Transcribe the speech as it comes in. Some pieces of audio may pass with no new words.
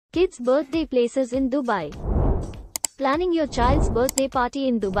Kids' birthday places in Dubai. Planning your child's birthday party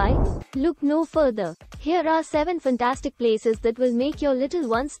in Dubai? Look no further. Here are 7 fantastic places that will make your little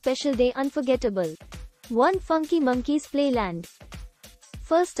one's special day unforgettable. 1. Funky Monkeys Playland.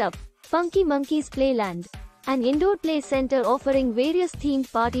 First up, Funky Monkeys Playland. An indoor play center offering various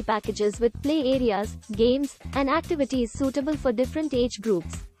themed party packages with play areas, games, and activities suitable for different age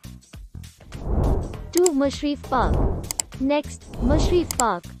groups. 2. Mushrif Park. Next, Mushrif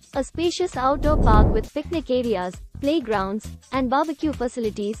Park. A spacious outdoor park with picnic areas, playgrounds, and barbecue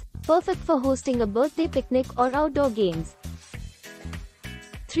facilities, perfect for hosting a birthday picnic or outdoor games.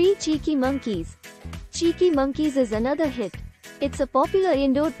 3. Cheeky Monkeys. Cheeky Monkeys is another hit. It's a popular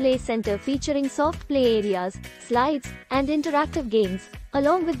indoor play center featuring soft play areas, slides, and interactive games,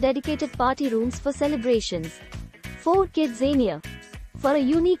 along with dedicated party rooms for celebrations. 4. Kidzania. For a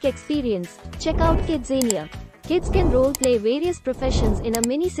unique experience, check out Kidzania. Kids can role-play various professions in a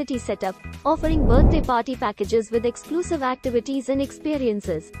mini-city setup, offering birthday party packages with exclusive activities and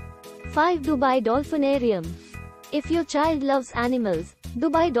experiences. 5. Dubai Dolphinarium. If your child loves animals,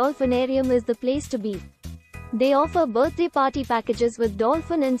 Dubai Dolphinarium is the place to be. They offer birthday party packages with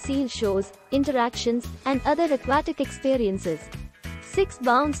dolphin and seal shows, interactions, and other aquatic experiences. 6.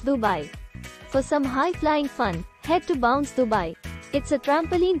 Bounce Dubai. For some high-flying fun, head to Bounce Dubai. It's a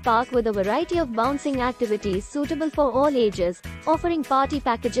trampoline park with a variety of bouncing activities suitable for all ages, offering party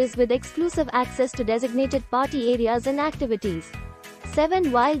packages with exclusive access to designated party areas and activities. 7.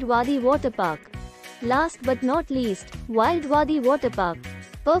 Wild Wadi Water Park. Last but not least, Wild Wadi Water Park.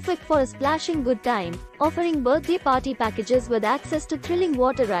 Perfect for a splashing good time, offering birthday party packages with access to thrilling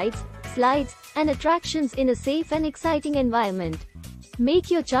water rides, slides, and attractions in a safe and exciting environment.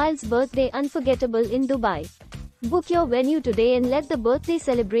 Make your child's birthday unforgettable in Dubai. Book your venue today and let the birthday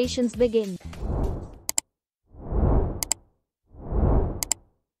celebrations begin.